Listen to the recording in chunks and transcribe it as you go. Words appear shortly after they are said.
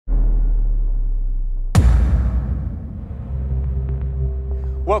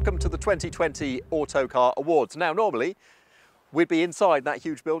Welcome to the 2020 Autocar Awards. Now, normally, we'd be inside that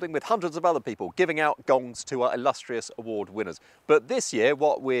huge building with hundreds of other people giving out gongs to our illustrious award winners. But this year,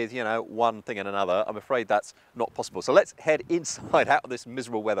 what with, one thing and another, I'm afraid that's not possible. So let's head inside out of this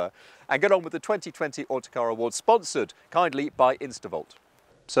miserable weather and get on with the 2020 Autocar Awards, sponsored kindly by Instavolt.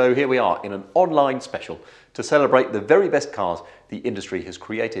 So here we are in an online special to celebrate the very best cars the industry has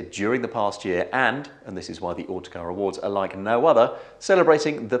created during the past year and this is why the Autocar Awards are like no other,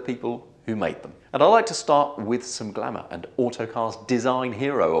 celebrating the people who made them. And I'd like to start with some glamour and Autocar's Design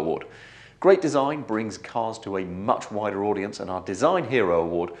Hero Award. Great design brings cars to a much wider audience, and our Design Hero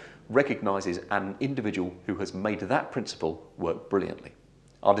Award recognises an individual who has made that principle work brilliantly.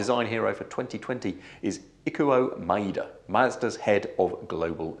 Our design hero for 2020 is Ikuo Maeda, Mazda's head of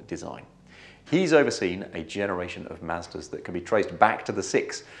global design. He's overseen a generation of Mazdas that can be traced back to the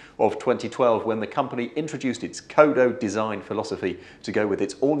 6 of 2012 when the company introduced its Kodo design philosophy to go with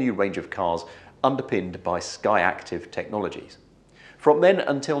its all-new range of cars underpinned by Skyactiv technologies. From then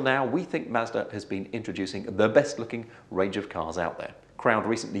until now, we think Mazda has been introducing the best-looking range of cars out there, crowned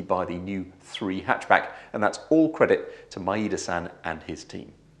recently by the new 3 hatchback, and that's all credit to Maeda-san and his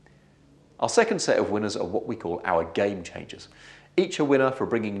team. Our second set of winners are what we call our game changers, each a winner for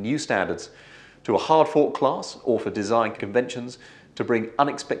bringing new standards to a hard-fought class or for design conventions to bring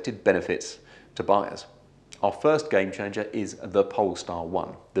unexpected benefits to buyers. Our first game changer is the Polestar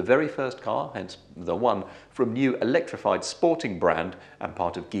 1, the very first car, hence the one, from new electrified sporting brand and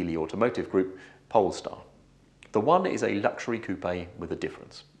part of Geely Automotive Group, Polestar. The One is a luxury coupe with a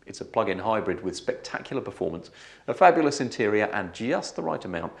difference. It's a plug-in hybrid with spectacular performance, a fabulous interior and just the right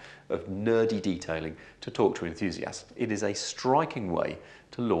amount of nerdy detailing to talk to enthusiasts. It is a striking way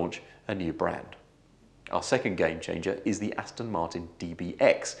to launch a new brand. Our second game changer is the Aston Martin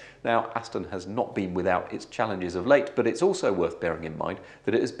DBX. Now, Aston has not been without its challenges of late, but it's also worth bearing in mind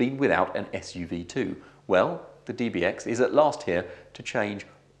that it has been without an SUV too. Well, the DBX is at last here to change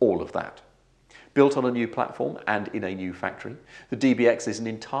all of that. Built on a new platform and in a new factory, the DBX is an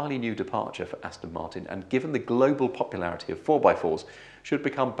entirely new departure for Aston Martin, and given the global popularity of 4x4s, should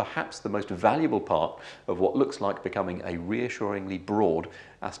become perhaps the most valuable part of what looks like becoming a reassuringly broad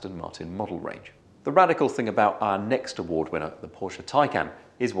Aston Martin model range. The radical thing about our next award winner, the Porsche Taycan,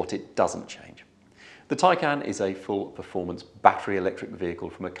 is what it doesn't change. The Taycan is a full-performance battery electric vehicle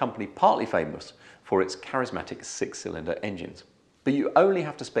from a company partly famous for its charismatic 6-cylinder engines. But you only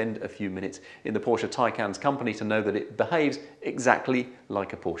have to spend a few minutes in the Porsche Taycan's company to know that it behaves exactly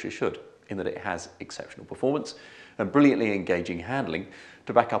like a Porsche should, in that it has exceptional performance and brilliantly engaging handling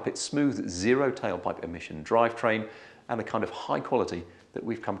to back up its smooth zero tailpipe emission drivetrain and the kind of high quality that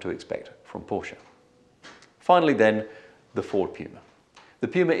we've come to expect from Porsche. Finally then, the Ford Puma. The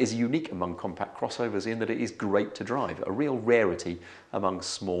Puma is unique among compact crossovers in that it is great to drive, a real rarity among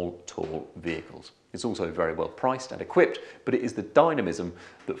small, tall vehicles. It's also very well priced and equipped, but it is the dynamism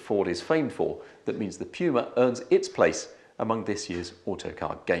that Ford is famed for that means the Puma earns its place among this year's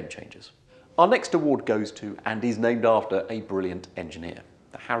Autocar game changers. Our next award goes to and is named after a brilliant engineer.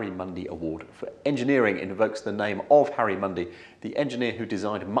 The Harry Mundy Award for Engineering invokes the name of Harry Mundy, the engineer who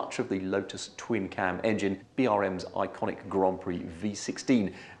designed much of the Lotus twin-cam engine, BRM's iconic Grand Prix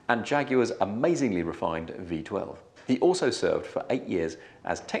V16, and Jaguar's amazingly refined V12. He also served for 8 years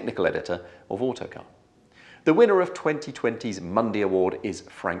as technical editor of Autocar. The winner of 2020's Mundy Award is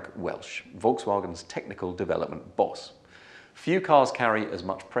Frank Welsh, Volkswagen's technical development boss. Few cars carry as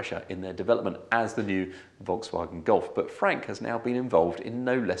much pressure in their development as the new Volkswagen Golf, but Frank has now been involved in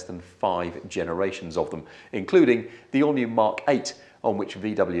no less than 5 generations of them, including the all-new Mark 8, on which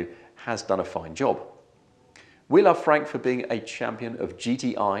VW has done a fine job. We love Frank for being a champion of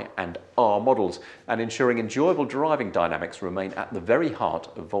GTI and R models and ensuring enjoyable driving dynamics remain at the very heart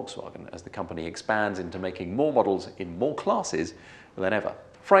of Volkswagen as the company expands into making more models in more classes than ever.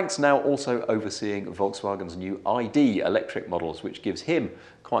 Frank's now also overseeing Volkswagen's new ID electric models, which gives him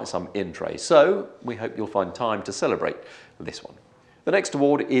quite some in-tray. So we hope you'll find time to celebrate this one. The next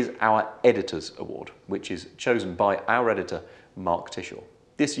award is our Editor's Award, which is chosen by our editor, Mark Tishore.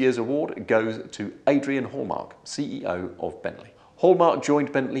 This year's award goes to Adrian Hallmark, CEO of Bentley. Hallmark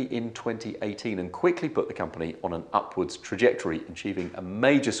joined Bentley in 2018 and quickly put the company on an upwards trajectory, achieving a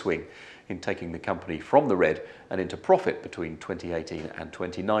major swing in taking the company from the red and into profit between 2018 and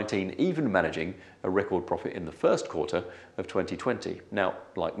 2019, even managing a record profit in the first quarter of 2020. Now,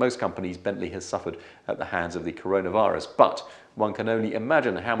 like most companies, Bentley has suffered at the hands of the coronavirus, but one can only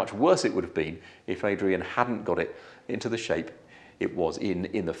imagine how much worse it would have been if Adrian hadn't got it into the shape it was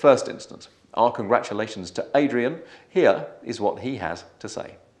in the first instance. Our congratulations to Adrian. Here is what he has to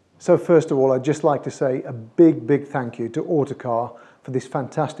say. So first of all, I'd just like to say a big thank you to Autocar for this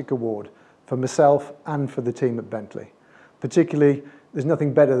fantastic award for myself and for the team at Bentley. Particularly, there's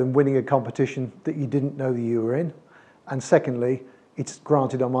nothing better than winning a competition that you didn't know that you were in. And secondly, it's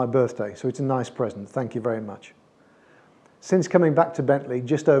granted on my birthday, so it's a nice present. Thank you very much. Since coming back to Bentley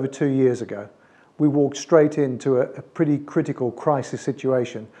just over 2 years ago, we walked straight into a pretty critical crisis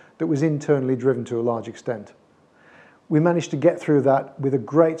situation that was internally driven to a large extent. We managed to get through that with a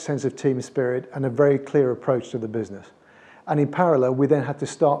great sense of team spirit and a very clear approach to the business. And in parallel, we then had to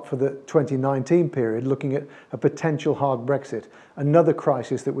start for the 2019 period looking at a potential hard Brexit, another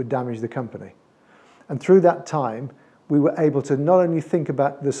crisis that would damage the company. And through that time, we were able to not only think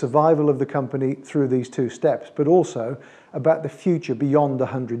about the survival of the company through these 2 steps, but also about the future beyond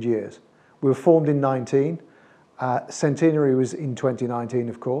 100 years. We were formed in 19, centenary was in 2019,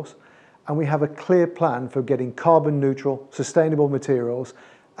 of course, and we have a clear plan for getting carbon neutral, sustainable materials,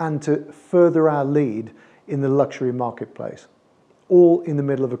 and to further our lead in the luxury marketplace, all in the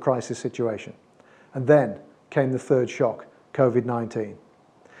middle of a crisis situation. And then came the third shock, COVID-19.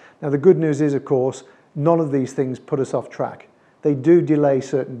 Now the good news is, of course, none of these things put us off track. They do delay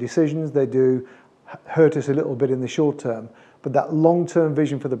certain decisions, they do hurt us a little bit in the short term, but that long-term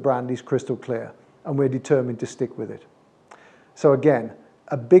vision for the brand is crystal clear, and we're determined to stick with it. So again,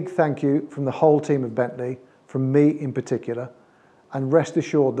 a big thank you from the whole team of Bentley, from me in particular, and rest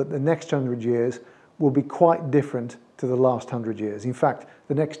assured that the next 100 years will be quite different to the last 100 years. In fact,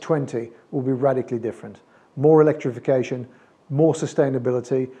 the next 20 will be radically different. More electrification, more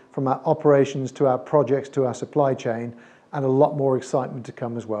sustainability, from our operations to our projects to our supply chain, and a lot more excitement to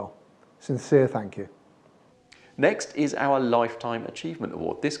come as well. Sincere thank you. Next is our Lifetime Achievement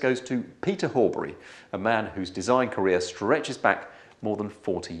Award. This goes to Peter Horbury, a man whose design career stretches back more than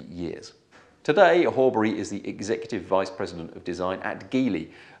 40 years. Today, Horbury is the Executive Vice President of Design at Geely,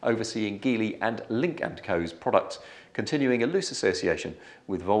 overseeing Geely and Lynk & Co.'s products, continuing a loose association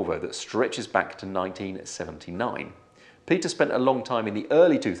with Volvo that stretches back to 1979. Peter spent a long time in the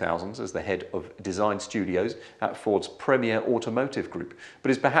early 2000s as the head of design studios at Ford's Premier Automotive Group, but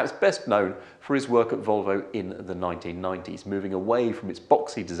is perhaps best known for his work at Volvo in the 1990s, moving away from its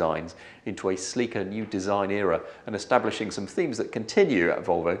boxy designs into a sleeker new design era and establishing some themes that continue at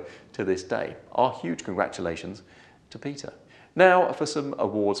Volvo to this day. Our huge congratulations to Peter. Now for some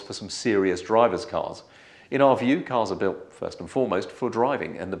awards for some serious drivers' cars. In our view, cars are built first and foremost for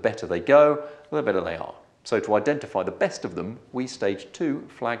driving, and the better they go, the better they are. So to identify the best of them, we stage 2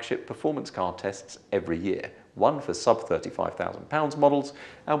 flagship performance car tests every year, one for sub £35,000 models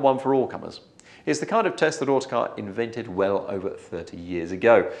and one for all comers. It's the kind of test that Autocar invented well over 30 years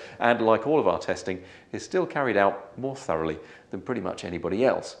ago, and like all of our testing, is still carried out more thoroughly than pretty much anybody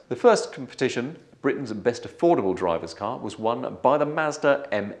else. The first competition, Britain's best affordable driver's car, was won by the Mazda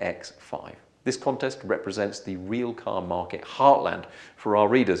MX-5. This contest represents the real car market heartland for our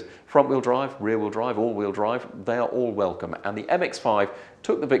readers. Front-wheel drive, rear-wheel drive, all-wheel drive, they are all welcome. And the MX-5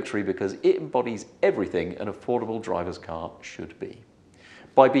 took the victory because it embodies everything an affordable driver's car should be.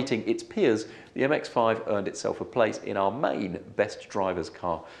 By beating its peers, the MX-5 earned itself a place in our main Best Driver's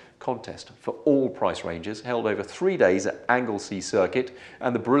Car contest for all price ranges, held over 3 days at Anglesey Circuit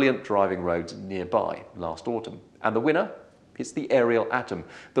and the brilliant driving roads nearby last autumn. And the winner? It's the Ariel Atom,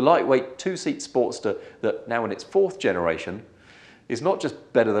 the lightweight 2-seat Sportster that, now in its 4th generation, is not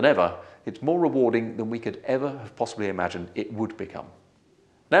just better than ever, it's more rewarding than we could ever have possibly imagined it would become.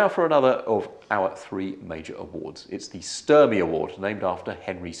 Now for another of our 3 major awards. It's the Sturmey Award, named after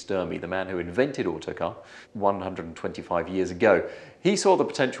Henry Sturmey, the man who invented Autocar 125 years ago. He saw the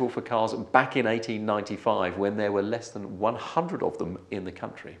potential for cars back in 1895 when there were less than 100 of them in the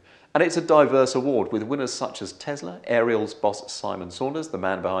country. And it's a diverse award with winners such as Tesla, Ariel's boss Simon Saunders, the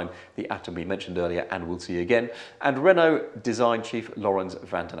man behind the Atom we mentioned earlier and we'll see again, and Renault design chief Laurens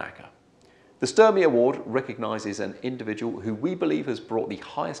van den Akker. The Sturmey Award recognises an individual who we believe has brought the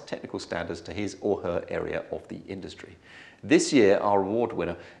highest technical standards to his or her area of the industry. This year, our award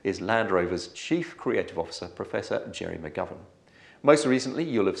winner is Land Rover's Chief Creative Officer, Professor Jerry McGovern. Most recently,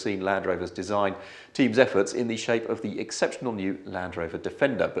 you'll have seen Land Rover's design team's efforts in the shape of the exceptional new Land Rover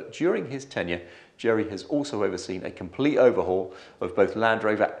Defender, but during his tenure, Jerry has also overseen a complete overhaul of both Land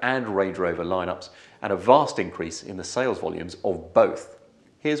Rover and Range Rover lineups and a vast increase in the sales volumes of both.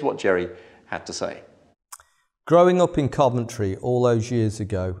 Here's what Jerry had to say. Growing up in Coventry all those years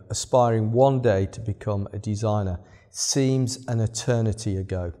ago, aspiring one day to become a designer seems an eternity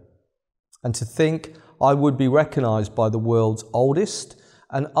ago. And to think I would be recognised by the world's oldest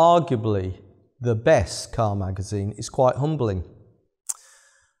and arguably the best car magazine is quite humbling.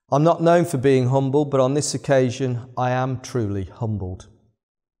 I'm not known for being humble, but on this occasion I am truly humbled.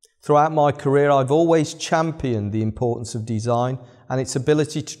 Throughout my career, I've always championed the importance of design and its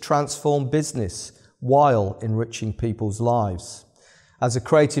ability to transform business while enriching people's lives. As a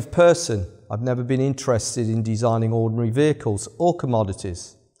creative person, I've never been interested in designing ordinary vehicles or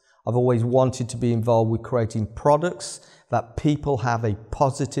commodities. I've always wanted to be involved with creating products that people have a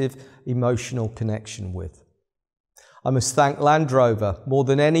positive emotional connection with. I must thank Land Rover more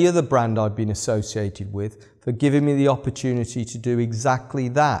than any other brand I've been associated with for giving me the opportunity to do exactly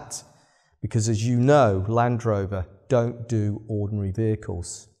that, because as you know, Land Rover don't do ordinary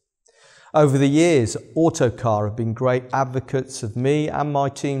vehicles. Over the years, Autocar have been great advocates of me and my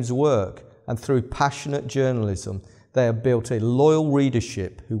team's work, and through passionate journalism, they have built a loyal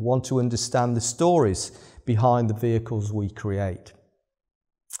readership who want to understand the stories behind the vehicles we create.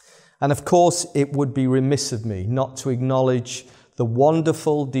 And of course, it would be remiss of me not to acknowledge the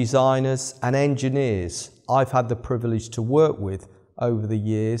wonderful designers and engineers I've had the privilege to work with over the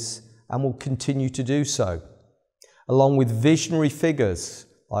years and will continue to do so, along with visionary figures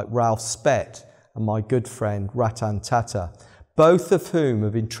like Ralph Spett and my good friend Ratan Tata, both of whom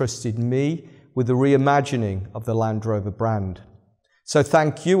have entrusted me with the reimagining of the Land Rover brand. So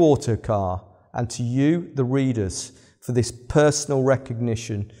thank you, Autocar, and to you, the readers, for this personal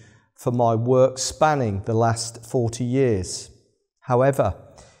recognition for my work spanning the last 40 years. However,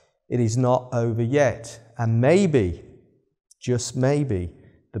 it is not over yet, and maybe, just maybe,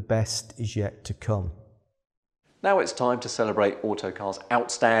 the best is yet to come. Now it's time to celebrate Autocar's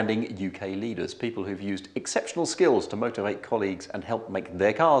outstanding UK leaders, people who've used exceptional skills to motivate colleagues and help make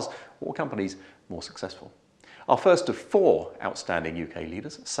their cars or companies more successful. Our first of 4 outstanding UK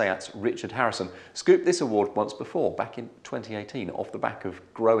leaders, SEAT's Richard Harrison, scooped this award once before, back in 2018, off the back of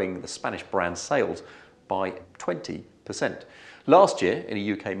growing the Spanish brand's sales by 20%. Last year, in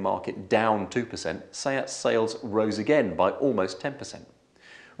a UK market down 2%, SEAT's sales rose again by almost 10%.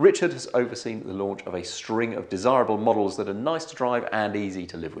 Richard has overseen the launch of a string of desirable models that are nice to drive and easy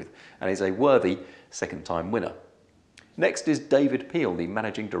to live with, and is a worthy second-time winner. Next is David Peel, the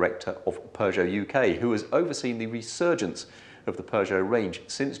Managing Director of Peugeot UK, who has overseen the resurgence of the Peugeot range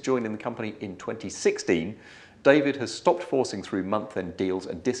since joining the company in 2016. David has stopped forcing through month-end deals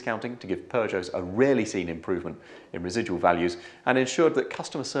and discounting to give Peugeots a rarely seen improvement in residual values, and ensured that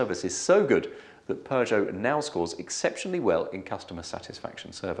customer service is so good that Peugeot now scores exceptionally well in customer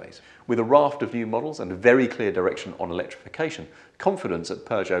satisfaction surveys. With a raft of new models and a very clear direction on electrification, confidence at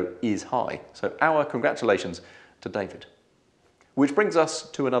Peugeot is high. So our congratulations to David. Which brings us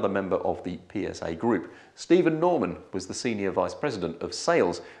to another member of the PSA group. Stephen Norman was the Senior Vice President of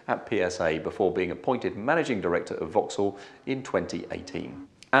Sales at PSA before being appointed Managing Director of Vauxhall in 2018.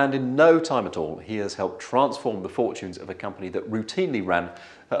 And in no time at all, he has helped transform the fortunes of a company that routinely ran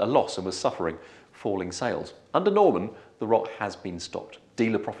at a loss and was suffering falling sales. Under Norman, the rot has been stopped.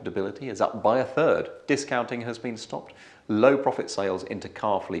 Dealer profitability is up by 1/3. Discounting has been stopped. Low profit sales into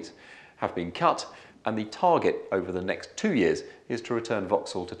car fleets have been cut. And the target over the next 2 years is to return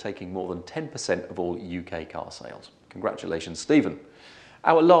Vauxhall to taking more than 10% of all UK car sales. Congratulations, Stephen.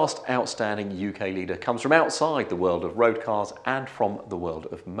 Our last outstanding UK leader comes from outside the world of road cars and from the world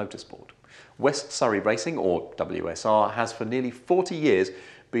of motorsport. West Surrey Racing, or WSR, has for nearly 40 years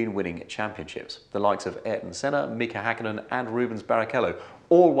been winning championships. The likes of Ayrton Senna, Mika Hakkinen and Rubens Barrichello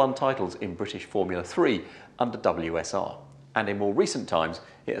all won titles in British Formula 3 under WSR. And in more recent times,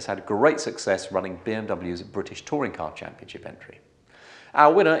 it has had great success running BMW's British Touring Car Championship entry.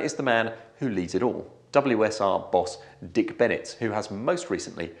 Our winner is the man who leads it all, WSR boss Dick Bennett, who has most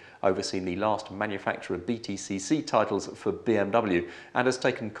recently overseen the last manufacturer BTCC titles for BMW and has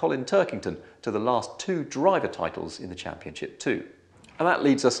taken Colin Turkington to the last 2 driver titles in the championship too. And that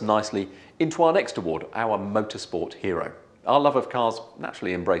leads us nicely into our next award, our Motorsport Hero. Our love of cars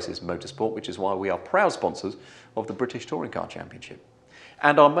naturally embraces motorsport, which is why we are proud sponsors of the British Touring Car Championship.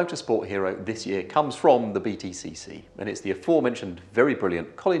 And our Motorsport Hero this year comes from the BTCC, and it's the aforementioned very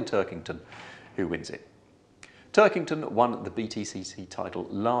brilliant Colin Turkington who wins it. Turkington won the BTCC title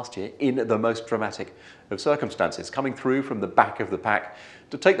last year in the most dramatic of circumstances, coming through from the back of the pack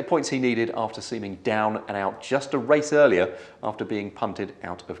to take the points he needed after seeming down and out just a race earlier after being punted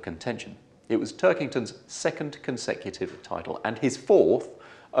out of contention. It was Turkington's 2nd consecutive title and his 4th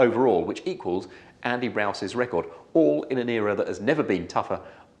overall, which equals Andy Rouse's record, all in an era that has never been tougher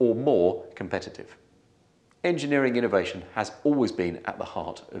or more competitive. Engineering innovation has always been at the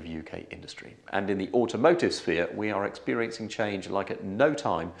heart of UK industry, and in the automotive sphere we are experiencing change like at no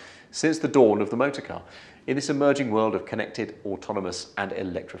time since the dawn of the motorcar in this emerging world of connected, autonomous and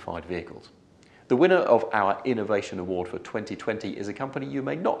electrified vehicles. The winner of our Innovation Award for 2020 is a company you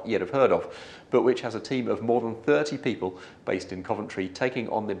may not yet have heard of, but which has a team of more than 30 people based in Coventry taking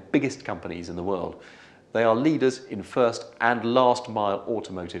on the biggest companies in the world. They are leaders in first and last mile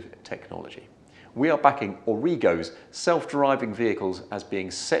automotive technology. We are backing Origo's self-driving vehicles as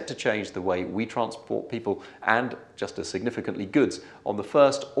being set to change the way we transport people and, just as significantly, goods on the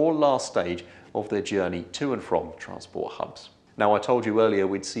first or last stage of their journey to and from transport hubs. Now, I told you earlier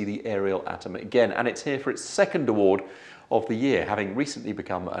we'd see the Ariel Atom again, and it's here for its second award of the year, having recently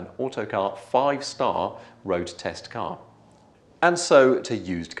become an Autocar 5-star road test car. And so to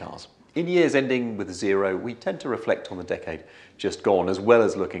used cars. In years ending with 0, we tend to reflect on the decade just gone, as well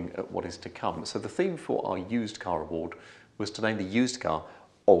as looking at what is to come. So the theme for our used car award was to name the used car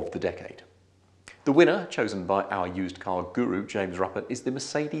of the decade. The winner, chosen by our used car guru, James Ruppert, is the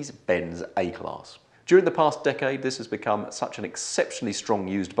Mercedes-Benz A-Class. During the past decade, this has become such an exceptionally strong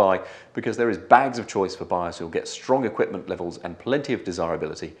used buy because there is bags of choice for buyers who'll get strong equipment levels and plenty of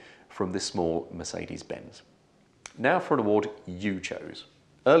desirability from this small Mercedes-Benz. Now for an award you chose.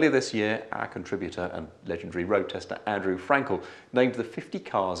 Earlier this year, our contributor and legendary road tester Andrew Frankel named the 50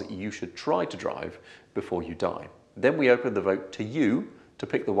 cars you should try to drive before you die. Then we opened the vote to you to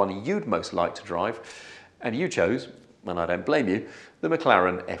pick the one you'd most like to drive, and you chose, and I don't blame you, the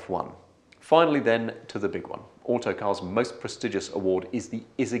McLaren F1. Finally then to the big one. Autocar's most prestigious award is the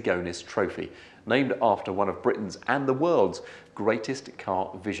Issigonis Trophy, named after one of Britain's and the world's greatest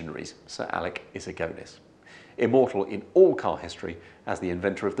car visionaries, Sir Alec Issigonis. Immortal in all car history as the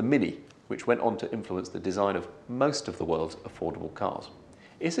inventor of the Mini, which went on to influence the design of most of the world's affordable cars.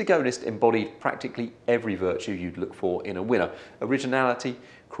 Issigonis embodied practically every virtue you'd look for in a winner: originality,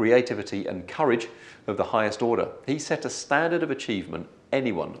 creativity and courage of the highest order. He set a standard of achievement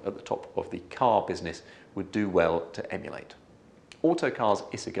anyone at the top of the car business would do well to emulate. Autocar's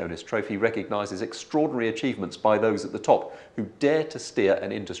Issigonis Trophy recognises extraordinary achievements by those at the top who dare to steer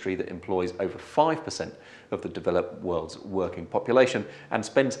an industry that employs over 5% of the developed world's working population and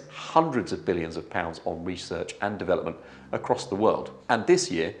spends hundreds of billions of pounds on research and development across the world. And this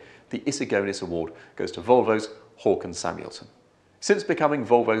year, the Issigonis Award goes to Volvo's Håkan Samuelsson. Since becoming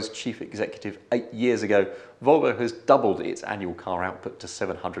Volvo's chief executive 8 years ago, Volvo has doubled its annual car output to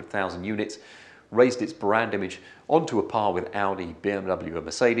 700,000 units, raised its brand image onto a par with Audi, BMW and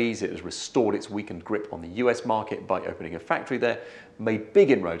Mercedes. It has restored its weakened grip on the US market by opening a factory there, made big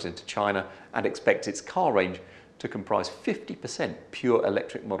inroads into China and expects its car range to comprise 50% pure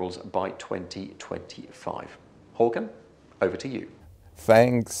electric models by 2025. Håkan, over to you.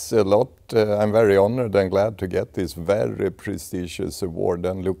 Thanks a lot. I'm very honored and glad to get this very prestigious award,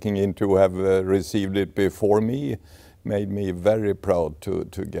 and looking into who have received it before me made me very proud to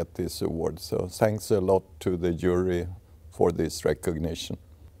get this award. So thanks a lot to the jury for this recognition.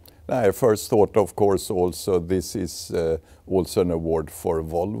 I first thought, of course, also this is also an award for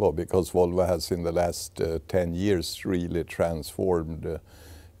Volvo, because Volvo has in the last 10 years really transformed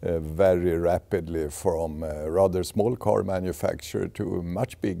very rapidly from a rather small car manufacturer to a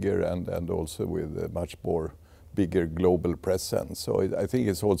much bigger and also with a much more bigger global presence. So I think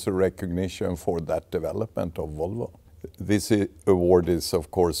it's also recognition for that development of Volvo. This award is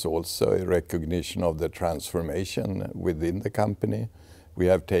of course also a recognition of the transformation within the company. We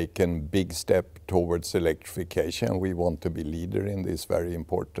have taken big step towards electrification. We want to be leader in this very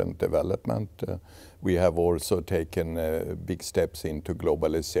important development. We have also taken big steps into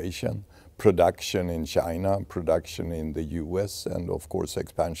globalization, production in China, production in the US, and of course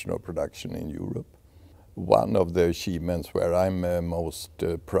expansion of production in Europe. One of the achievements where I'm most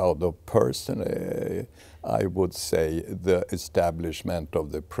proud of personally, I would say the establishment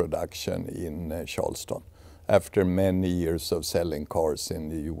of the production in Charleston. After many years of selling cars in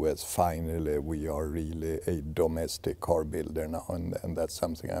the US, finally we are really a domestic car builder now, and that's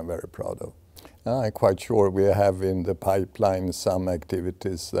something I'm very proud of. I'm quite sure we have in the pipeline some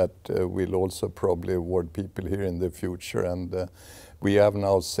activities that will also probably award people here in the future, and we have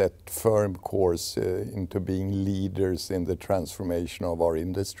now set firm course into being leaders in the transformation of our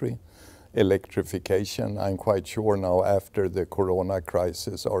industry. Electrification, I'm quite sure now after the corona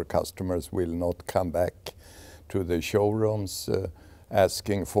crisis our customers will not come back to the showrooms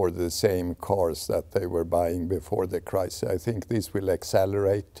asking for the same cars that they were buying before the crisis. I think this will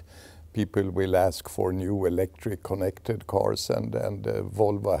accelerate. People will ask for new electric connected cars, and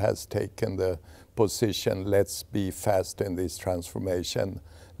Volvo has taken the position, let's be fast in this transformation,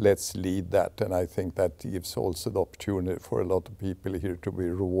 let's lead that, and I think that gives also the opportunity for a lot of people here to be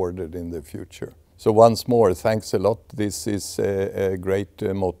rewarded in the future. So once more, thanks a lot. This is a great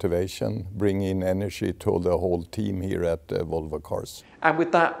motivation, bringing energy to the whole team here at Volvo Cars. And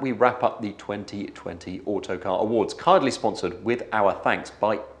with that, we wrap up the 2020 Autocar Awards, kindly sponsored with our thanks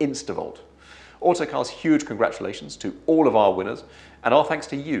by Instavolt. Autocar's huge congratulations to all of our winners, and our thanks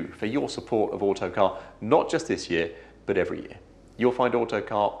to you for your support of Autocar, not just this year, but every year. You'll find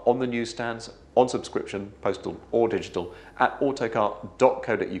Autocar on the newsstands, on subscription, postal or digital, at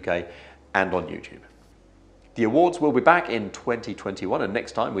autocar.co.uk and on YouTube. The awards will be back in 2021, and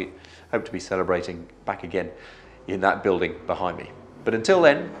next time we hope to be celebrating back again in that building behind me. But until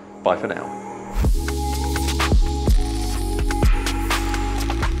then, bye for now.